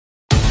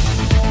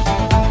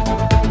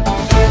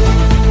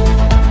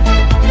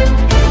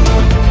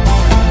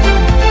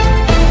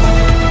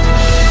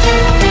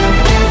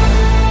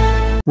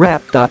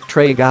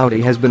Rep.Trey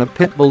Gowdy has been a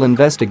pitbull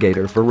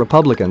investigator for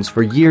Republicans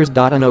for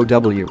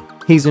years.Now.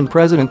 He's in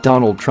President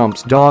Donald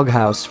Trump's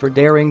doghouse for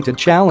daring to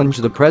challenge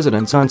the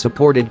president's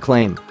unsupported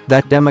claim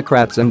that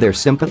Democrats and their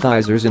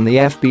sympathizers in the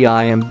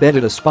FBI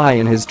embedded a spy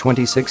in his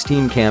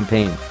 2016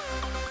 campaign.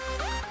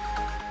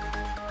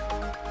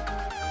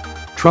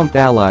 Trump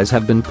allies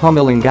have been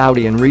pummeling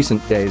Gowdy in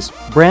recent days,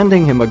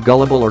 branding him a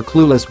gullible or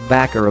clueless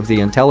backer of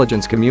the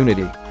intelligence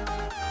community.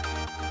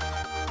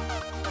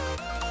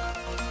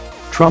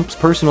 Trump's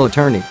personal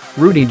attorney,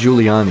 Rudy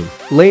Giuliani,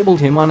 labeled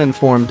him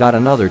uninformed.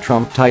 Another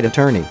Trump-tight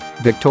attorney,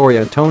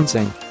 Victoria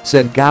Toensing,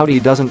 said Gowdy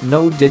doesn't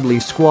know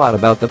diddly squat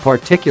about the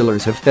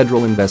particulars of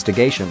federal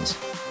investigations.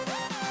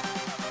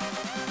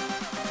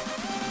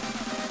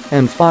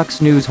 And Fox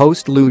News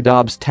host Lou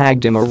Dobbs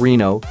tagged him a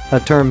Reno, a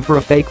term for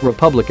a fake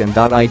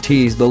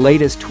Republican.It, the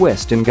latest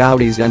twist in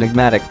Gowdy's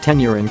enigmatic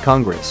tenure in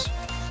Congress.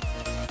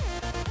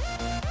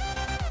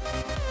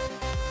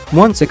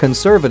 Once a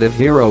conservative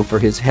hero for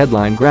his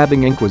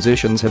headline-grabbing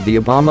inquisitions of the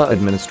Obama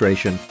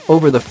administration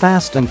over the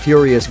Fast and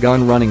Furious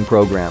gun-running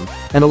program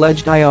and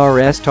alleged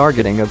IRS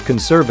targeting of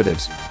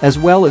conservatives, as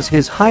well as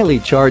his highly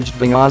charged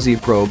Benghazi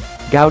probe,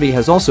 Gowdy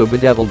has also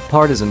bedeviled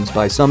partisans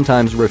by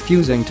sometimes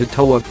refusing to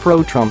toe a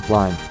pro-Trump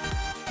line.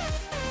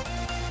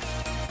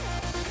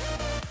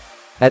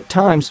 At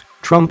times,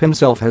 Trump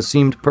himself has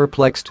seemed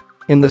perplexed.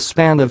 In the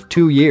span of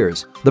 2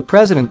 years, the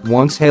president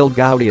once hailed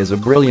Gowdy as a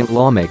brilliant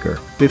lawmaker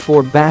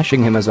before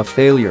bashing him as a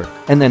failure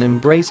and then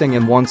embracing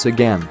him once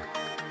again.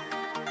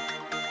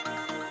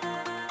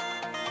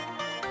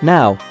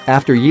 Now,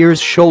 after years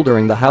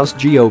shouldering the House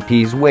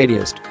GOP's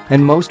weightiest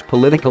and most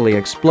politically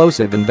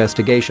explosive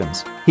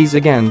investigations, he's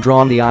again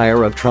drawn the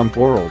ire of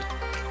Trump-world.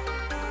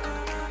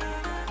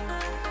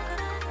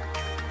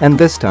 And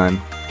this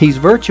time, he's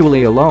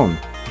virtually alone,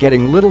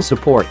 getting little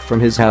support from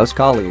his House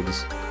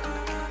colleagues.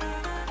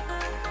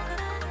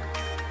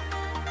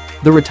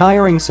 The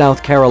retiring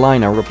South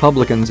Carolina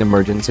Republican's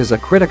emergence as a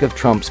critic of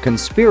Trump's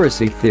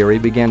conspiracy theory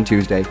began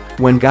Tuesday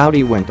when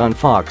Gowdy went on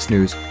Fox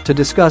News to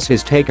discuss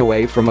his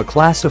takeaway from a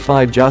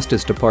classified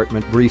Justice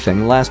Department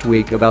briefing last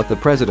week about the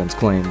president's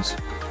claims.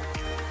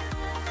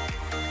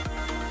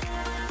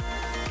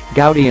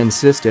 Gowdy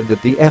insisted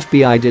that the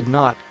FBI did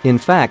not, in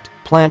fact,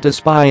 plant a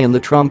spy in the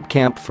Trump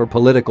camp for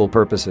political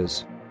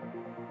purposes.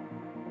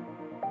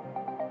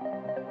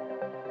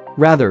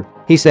 Rather,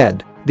 he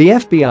said, the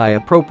FBI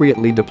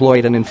appropriately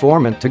deployed an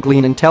informant to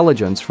glean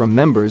intelligence from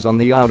members on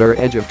the outer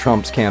edge of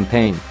Trump's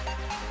campaign.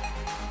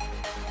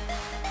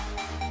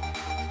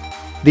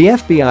 The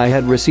FBI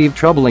had received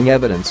troubling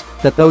evidence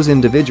that those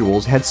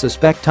individuals had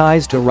suspect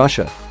ties to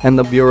Russia, and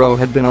the Bureau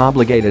had been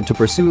obligated to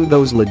pursue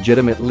those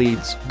legitimate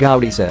leads,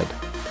 Gowdy said.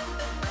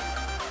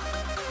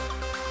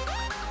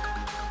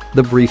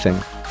 The briefing,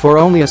 for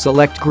only a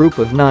select group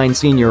of 9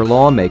 senior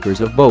lawmakers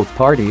of both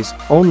parties,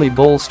 only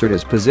bolstered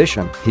his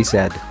position, he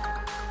said.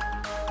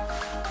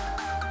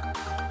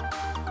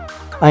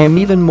 I am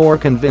even more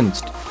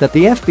convinced that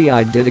the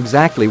FBI did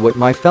exactly what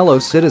my fellow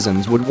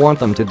citizens would want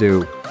them to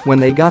do when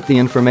they got the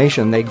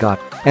information they got,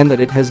 and that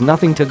it has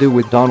nothing to do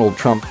with Donald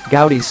Trump,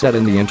 Gowdy said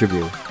in the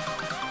interview.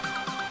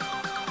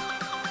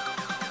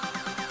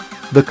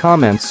 The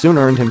comments soon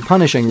earned him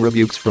punishing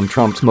rebukes from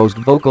Trump's most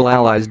vocal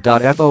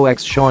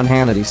allies.Fox. Sean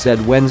Hannity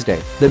said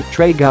Wednesday that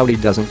Trey Gowdy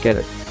doesn't get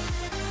it.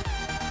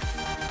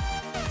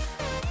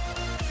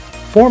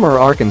 Former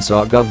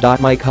Arkansas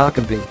Gov.Mike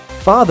Huckabee,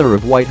 father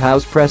of White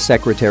House Press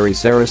Secretary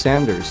Sarah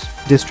Sanders,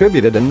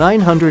 distributed a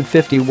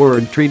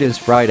 950-word treatise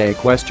Friday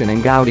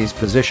questioning Gowdy's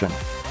position.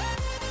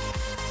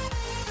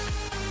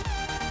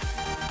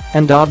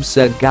 And Dobbs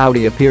said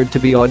Gowdy appeared to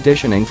be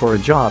auditioning for a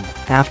job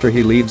after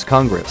he leaves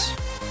Congress.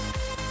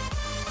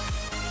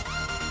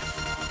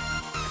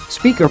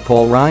 Speaker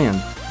Paul Ryan,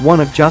 one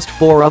of just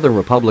 4 other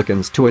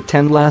Republicans to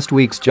attend last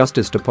week's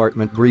Justice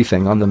Department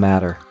briefing on the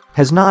matter,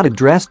 has not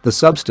addressed the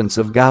substance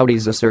of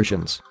Gowdy's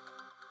assertions.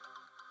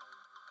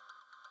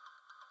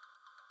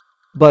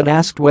 But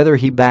asked whether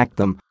he backed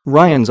them,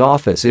 Ryan's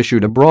office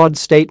issued a broad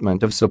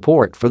statement of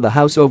support for the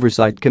House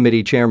Oversight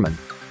Committee chairman.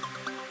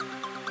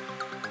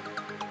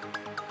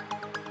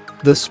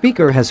 The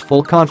Speaker has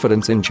full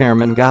confidence in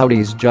Chairman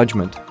Gowdy's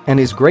judgment and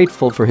is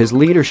grateful for his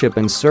leadership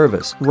and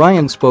service,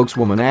 Ryan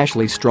spokeswoman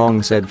Ashley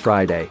Strong said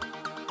Friday.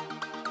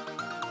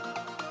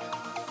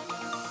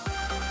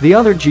 The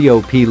other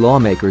GOP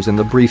lawmakers in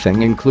the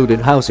briefing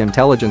included House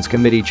Intelligence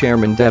Committee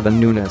Chairman Devin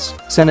Nunes,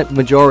 Senate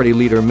Majority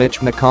Leader Mitch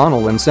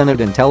McConnell and Senate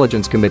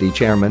Intelligence Committee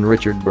Chairman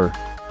Richard Burr.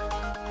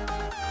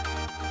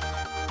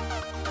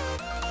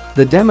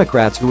 The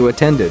Democrats who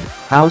attended,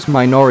 House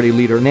Minority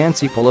Leader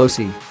Nancy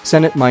Pelosi,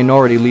 Senate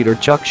Minority Leader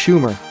Chuck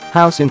Schumer,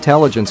 House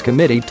Intelligence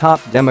Committee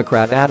top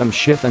Democrat Adam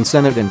Schiff and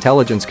Senate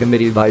Intelligence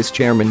Committee Vice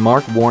Chairman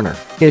Mark Warner,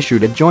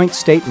 issued a joint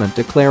statement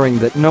declaring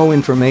that no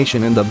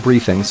information in the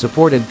briefing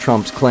supported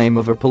Trump's claim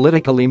of a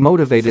politically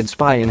motivated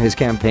spy in his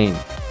campaign.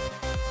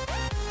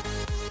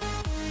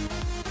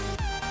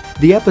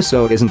 The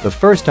episode isn't the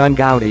first time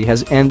Gowdy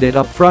has ended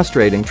up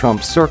frustrating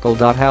Trump's circle.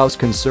 House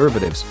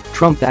conservatives,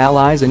 Trump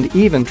allies and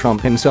even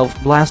Trump himself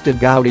blasted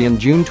Gowdy in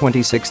June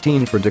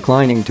 2016 for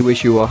declining to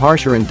issue a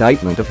harsher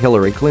indictment of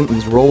Hillary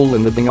Clinton's role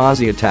in the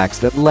Benghazi attacks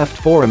that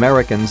left 4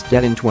 Americans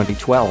dead in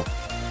 2012.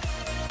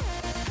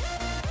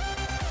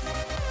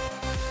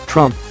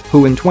 Trump,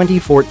 who in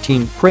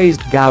 2014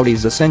 praised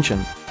Gowdy's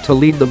ascension to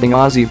lead the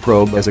Benghazi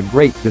probe as a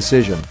great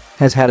decision,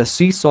 has had a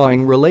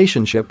seesawing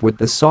relationship with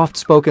the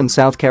soft-spoken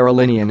South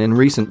Carolinian in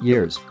recent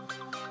years.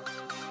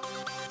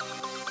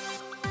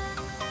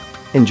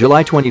 In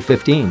July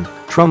 2015,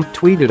 Trump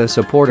tweeted a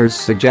supporter's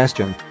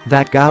suggestion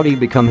that Gowdy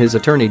become his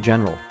attorney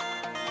general.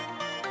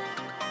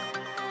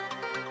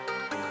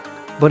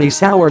 But he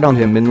soured on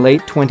him in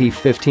late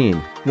 2015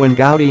 when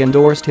Gowdy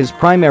endorsed his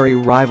primary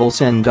rival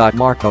Sen.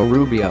 Marco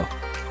Rubio.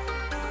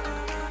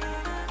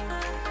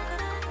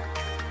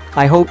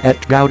 "I hope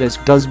that Gowdy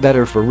does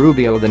better for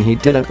Rubio than he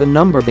did at the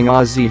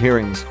Benghazi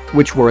hearings,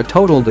 which were a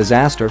total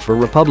disaster for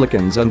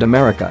Republicans and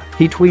America,"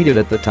 he tweeted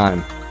at the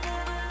time.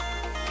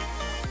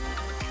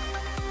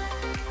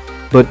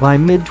 But by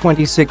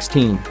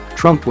mid-2016,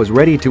 Trump was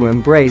ready to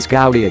embrace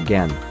Gowdy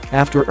again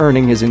after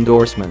earning his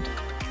endorsement.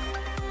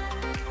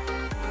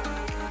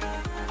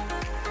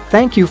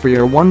 "Thank you for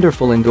your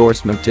wonderful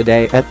endorsement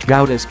today at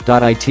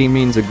Gowdy.It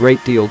means a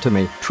great deal to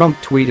me," Trump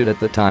tweeted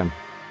at the time.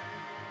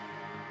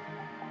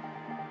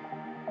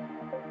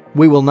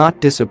 "We will not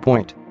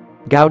disappoint."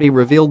 Gowdy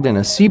revealed in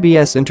a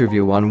CBS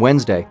interview on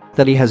Wednesday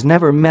that he has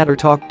never met or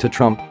talked to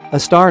Trump, a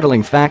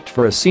startling fact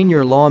for a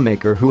senior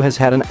lawmaker who has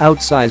had an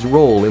outsized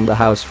role in the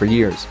House for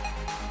years.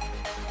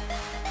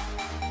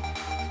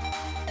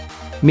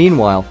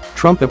 Meanwhile,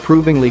 Trump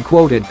approvingly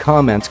quoted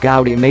comments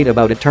Gowdy made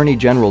about Attorney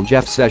General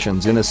Jeff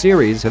Sessions in a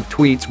series of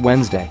tweets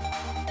Wednesday.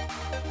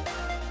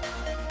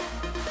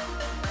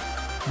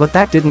 But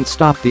that didn't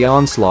stop the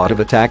onslaught of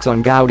attacks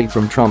on Gowdy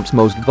from Trump's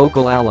most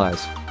vocal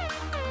allies.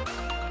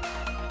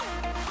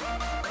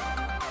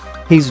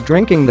 "He's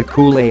drinking the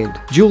Kool-Aid,"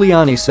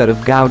 Giuliani said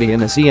of Gowdy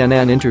in a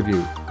CNN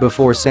interview,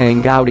 before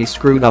saying Gowdy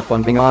screwed up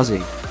on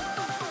Benghazi.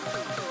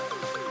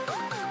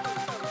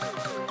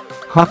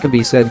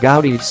 Huckabee said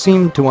Gowdy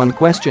seemed to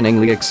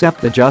unquestioningly accept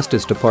the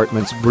Justice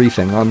Department's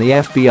briefing on the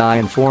FBI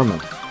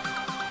informant.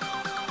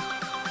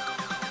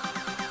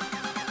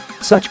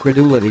 Such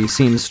credulity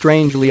seems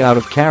strangely out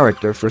of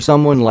character for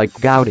someone like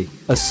Gowdy,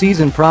 a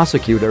seasoned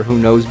prosecutor who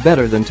knows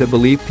better than to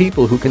believe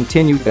people who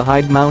continue to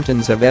hide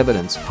mountains of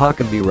evidence,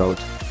 Huckabee wrote.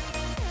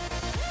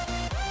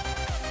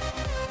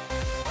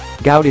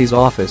 Gowdy's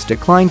office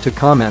declined to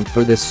comment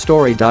for this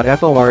story.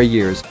 For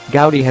years,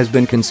 Gowdy has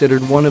been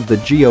considered one of the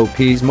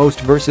GOP's most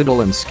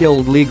versatile and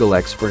skilled legal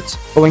experts,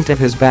 owing to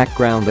his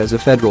background as a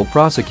federal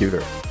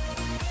prosecutor.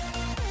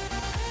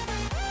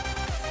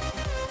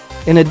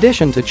 In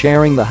addition to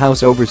chairing the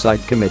House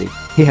Oversight Committee,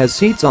 he has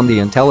seats on the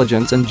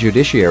Intelligence and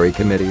Judiciary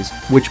Committees,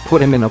 which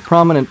put him in a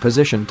prominent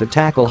position to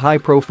tackle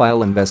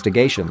high-profile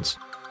investigations.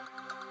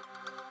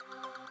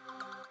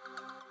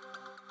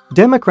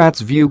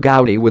 Democrats view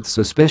Gowdy with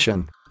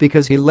suspicion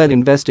because he led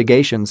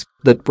investigations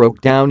that broke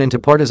down into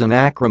partisan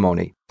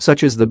acrimony,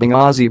 such as the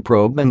Benghazi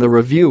probe and the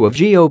review of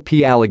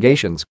GOP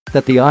allegations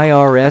that the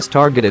IRS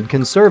targeted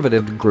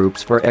conservative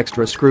groups for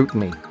extra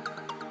scrutiny.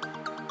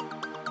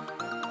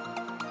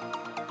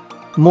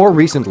 More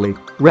recently,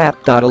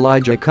 Rep.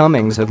 Elijah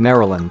Cummings of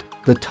Maryland,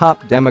 the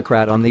top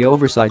Democrat on the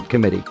Oversight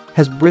Committee,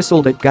 has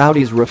bristled at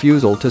Gowdy's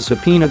refusal to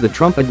subpoena the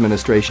Trump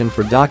administration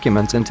for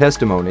documents and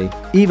testimony,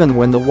 even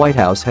when the White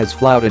House has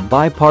flouted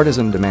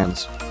bipartisan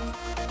demands.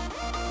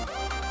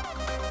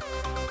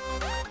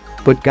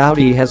 But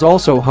Gowdy has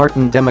also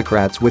heartened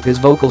Democrats with his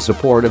vocal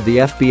support of the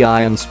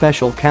FBI and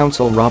special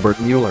counsel Robert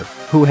Mueller,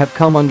 who have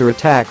come under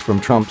attack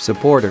from Trump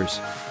supporters.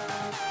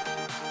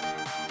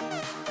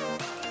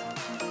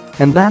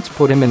 And that's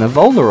put him in a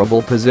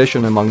vulnerable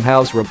position among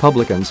House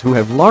Republicans who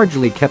have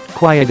largely kept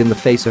quiet in the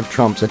face of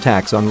Trump's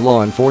attacks on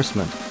law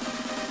enforcement.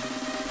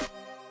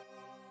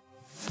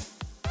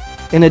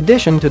 In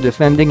addition to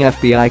defending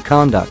FBI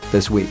conduct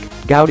this week,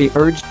 Gowdy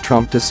urged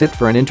Trump to sit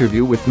for an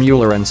interview with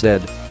Mueller and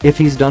said, if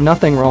he's done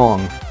nothing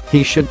wrong,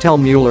 he should tell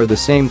Mueller the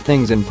same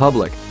things in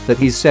public that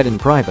he's said in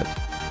private.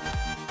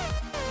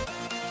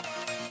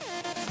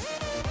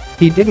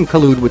 He didn't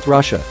collude with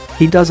Russia,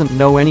 he doesn't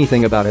know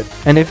anything about it,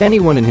 and if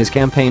anyone in his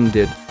campaign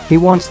did, he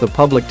wants the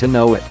public to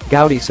know it,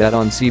 Gowdy said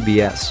on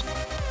CBS.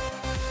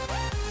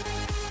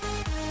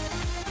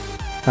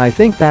 I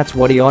think that's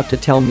what he ought to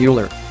tell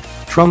Mueller.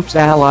 Trump's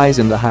allies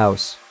in the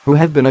House, who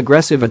have been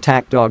aggressive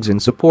attack dogs in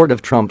support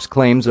of Trump's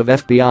claims of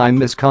FBI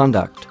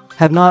misconduct,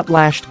 have not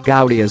lashed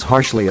Gowdy as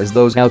harshly as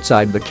those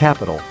outside the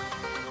Capitol.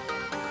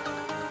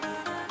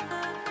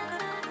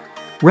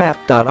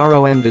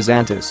 Rep.Ron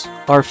DeSantis,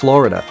 R.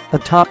 Florida, a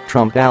top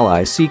Trump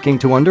ally seeking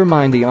to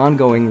undermine the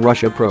ongoing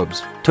Russia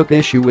probes, took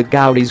issue with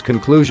Gowdy's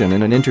conclusion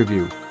in an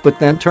interview, but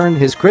then turned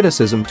his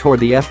criticism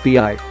toward the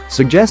FBI,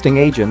 suggesting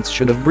agents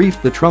should have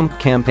briefed the Trump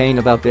campaign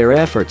about their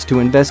efforts to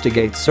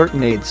investigate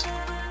certain aides.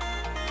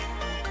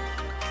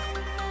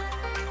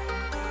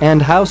 And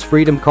House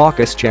Freedom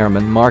Caucus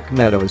Chairman Mark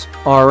Meadows,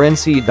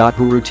 RNC.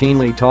 Who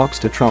routinely talks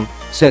to Trump,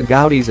 said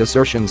Gowdy's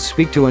assertions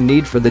speak to a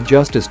need for the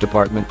Justice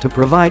Department to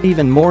provide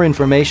even more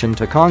information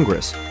to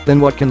Congress than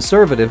what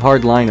conservative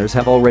hardliners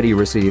have already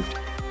received.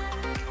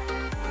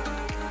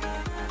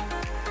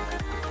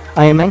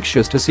 "I am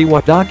anxious to see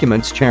what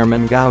documents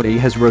Chairman Gowdy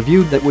has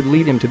reviewed that would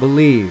lead him to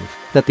believe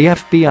that the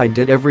FBI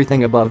did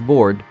everything above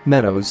board,"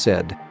 Meadows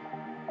said.